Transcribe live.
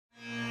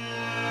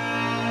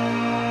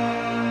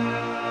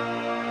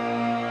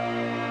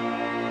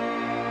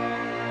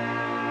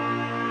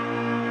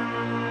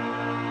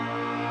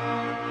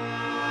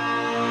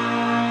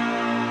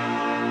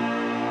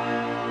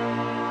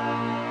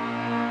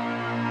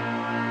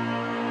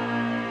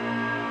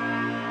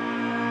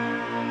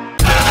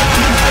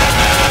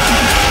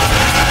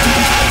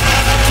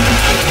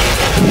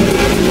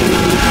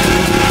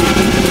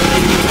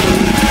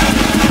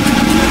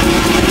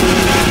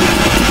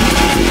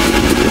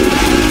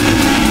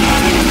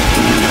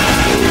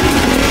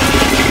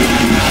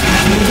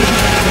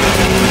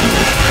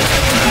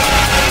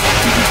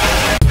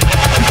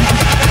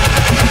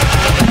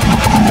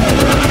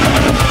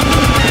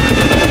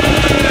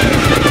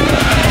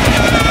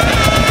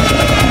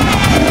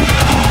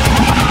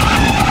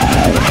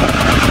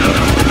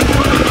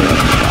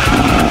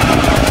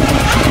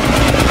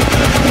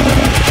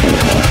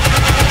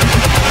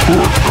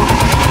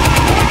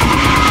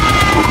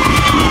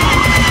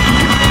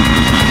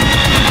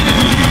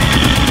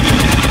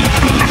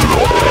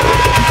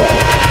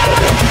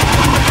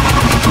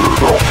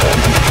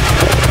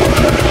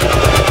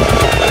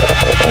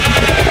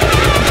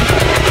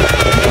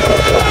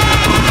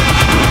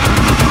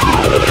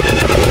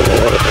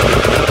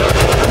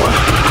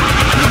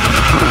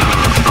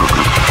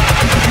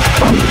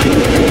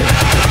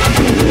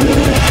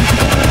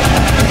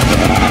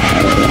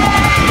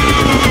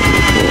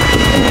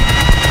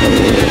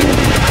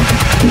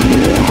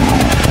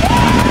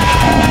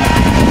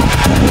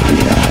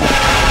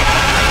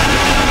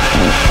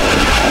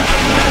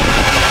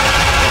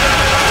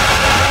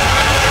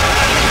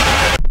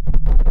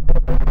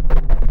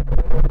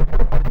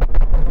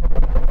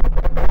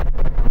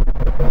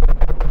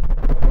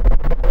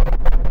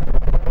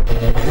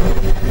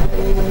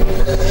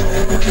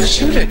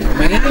Shoot it,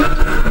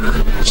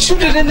 man.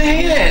 Shoot it in the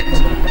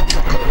head.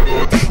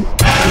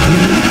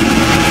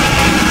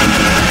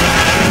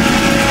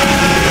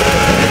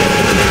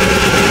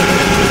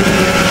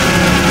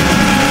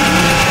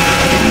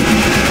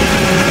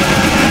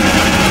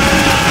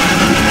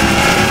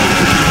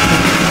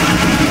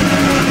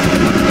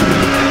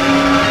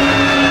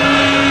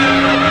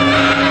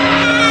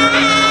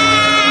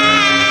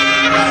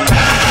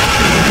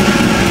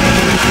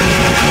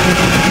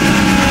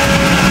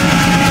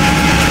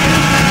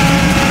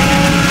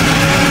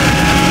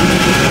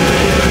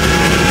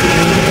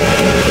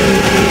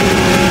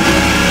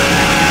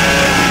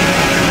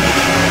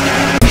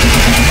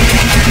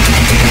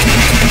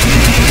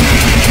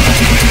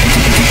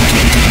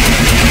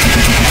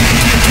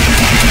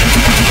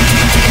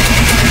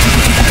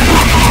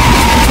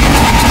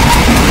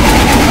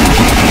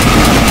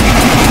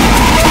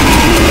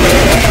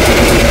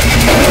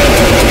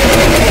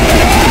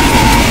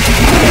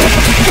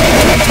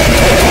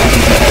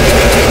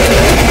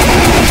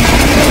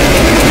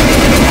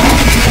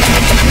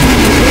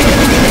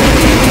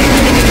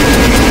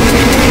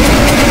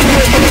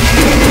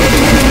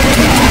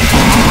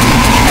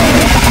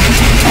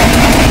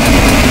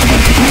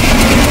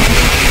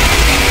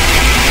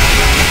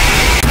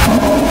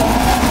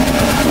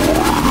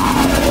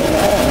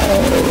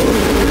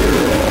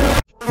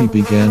 He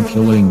began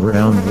killing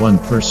around one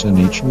person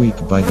each week.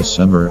 By the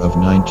summer of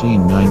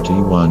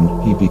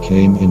 1991, he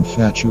became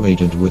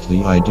infatuated with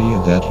the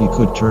idea that he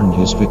could turn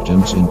his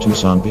victims into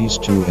zombies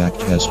to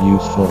act as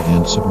youthful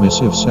and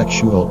submissive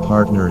sexual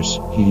partners.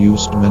 He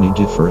used many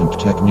different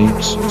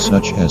techniques,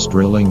 such as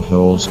drilling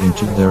holes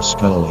into their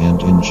skull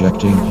and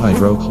injecting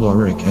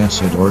hydrochloric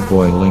acid or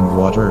boiling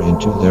water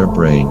into their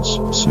brains.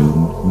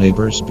 Soon,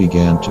 neighbors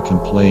began to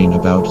complain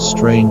about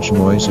strange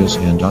noises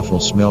and awful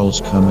smells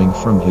coming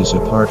from his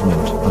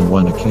apartment. On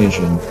one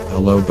occasion, a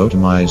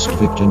lobotomized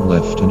victim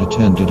left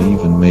unattended,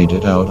 even made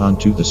it out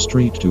onto the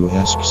street to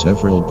ask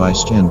several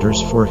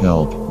bystanders for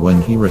help.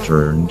 When he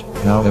returned,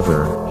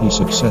 however, he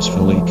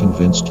successfully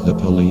convinced the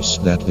police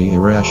that the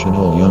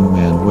irrational young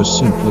man was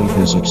simply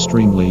his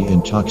extremely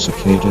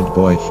intoxicated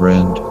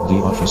boyfriend.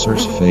 The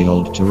officers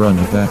failed to run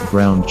a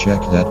background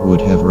check that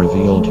would have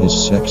revealed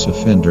his sex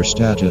offender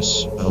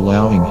status,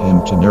 allowing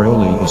him to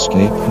narrowly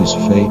escape his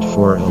fate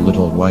for a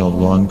little while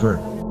longer.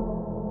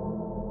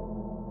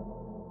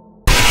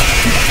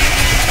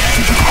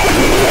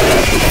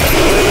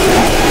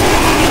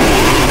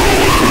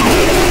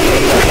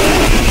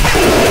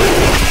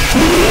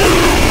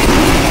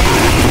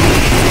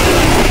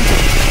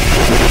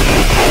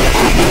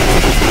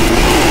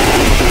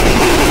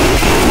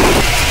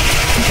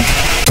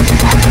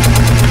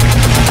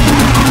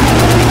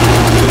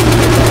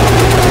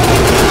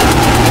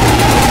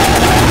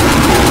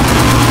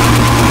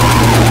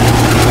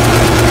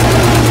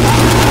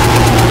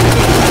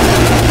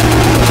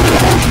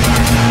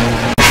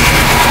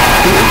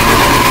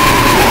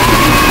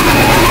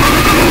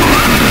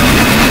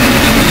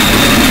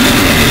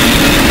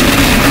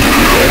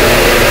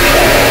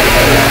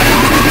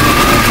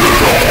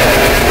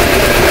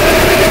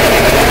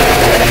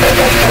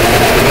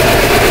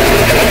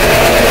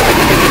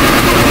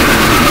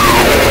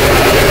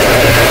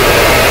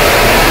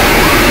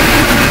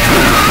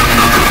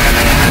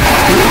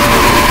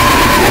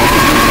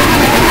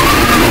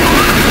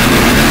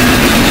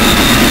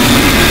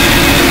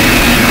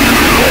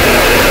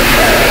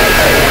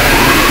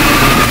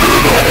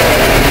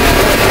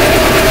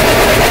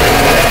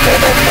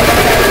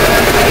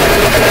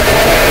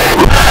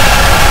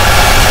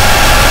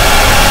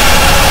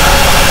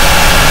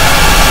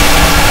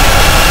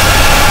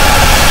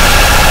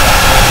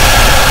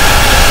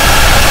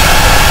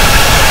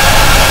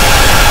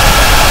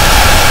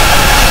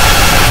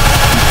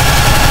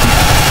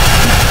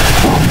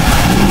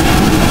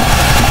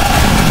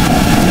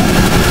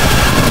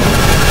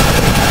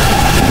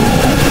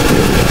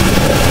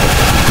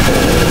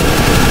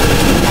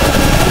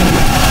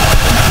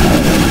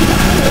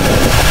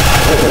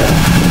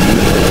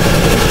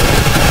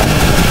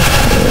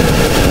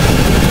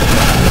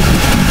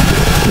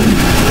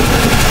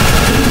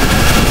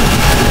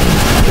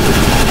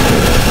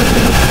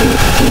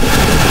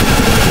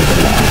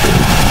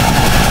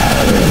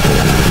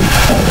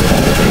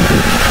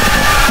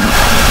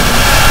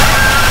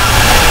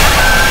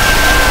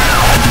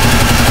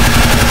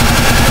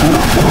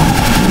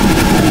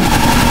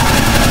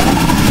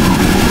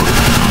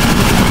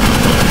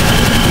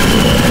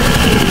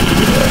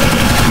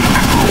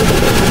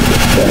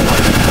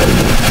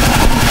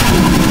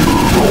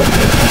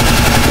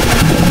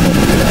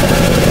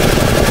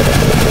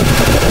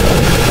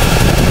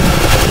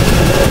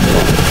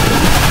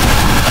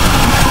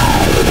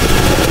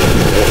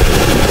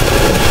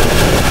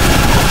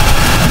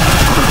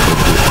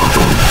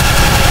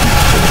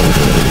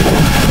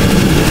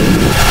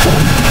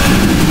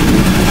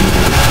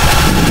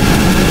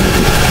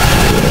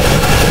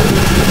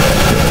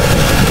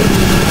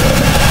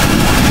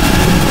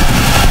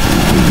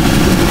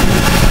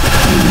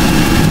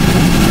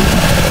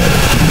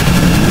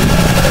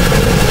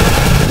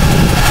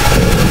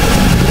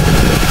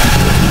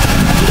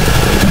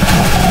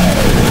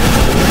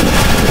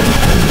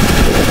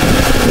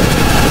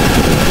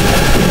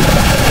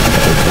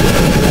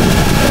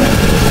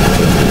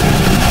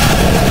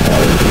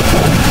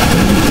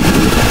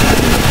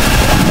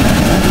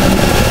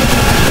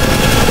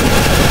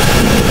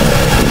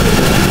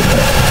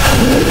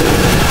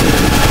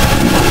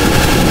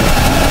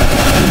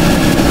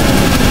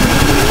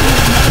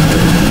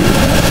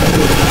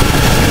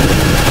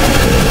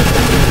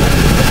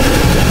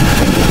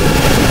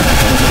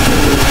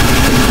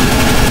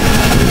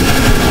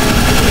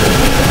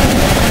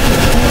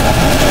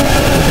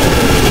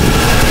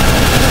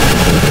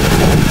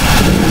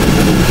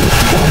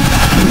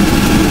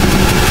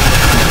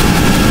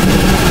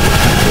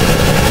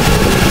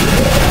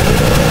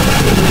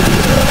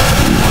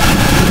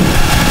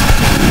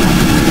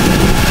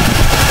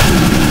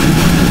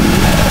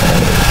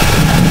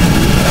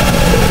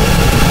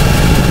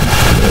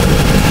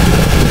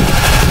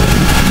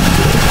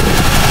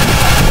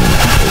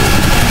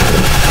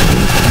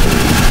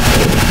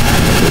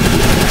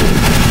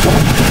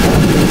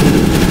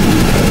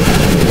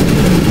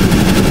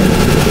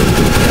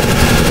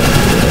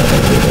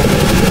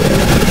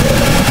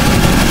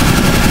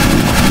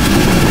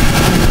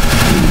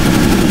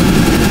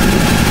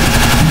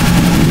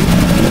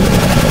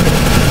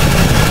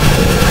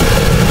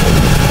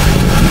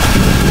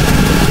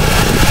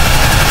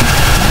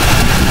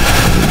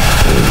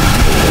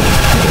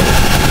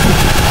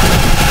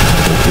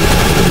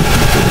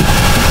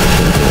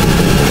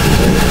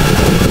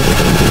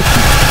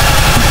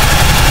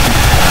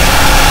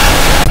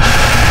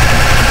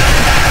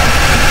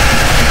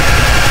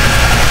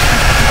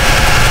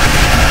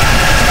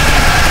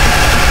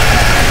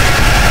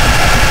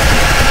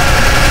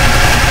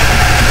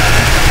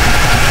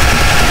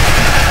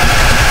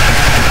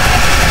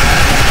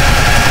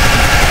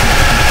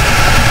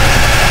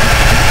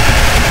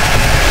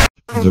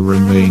 The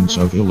remains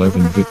of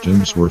 11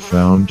 victims were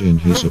found in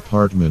his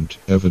apartment.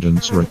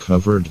 Evidence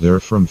recovered there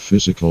from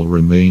physical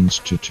remains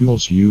to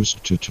tools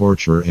used to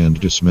torture and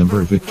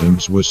dismember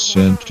victims was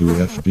sent to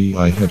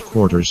FBI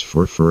headquarters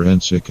for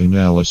forensic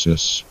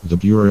analysis. The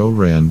Bureau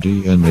ran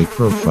DNA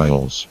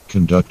profiles,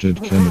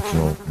 conducted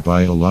chemical,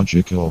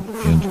 biological,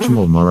 and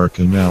tool mark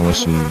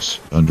analyses,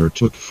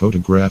 undertook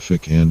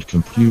photographic and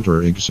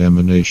computer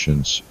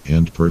examinations,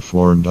 and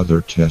performed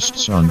other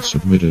tests on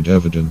submitted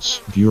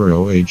evidence.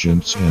 Bureau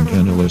agents and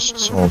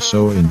analysts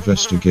also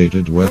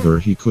investigated whether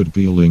he could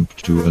be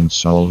linked to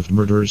unsolved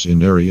murders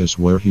in areas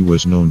where he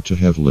was known to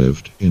have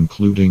lived,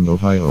 including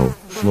Ohio,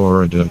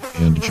 Florida,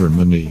 and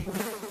Germany.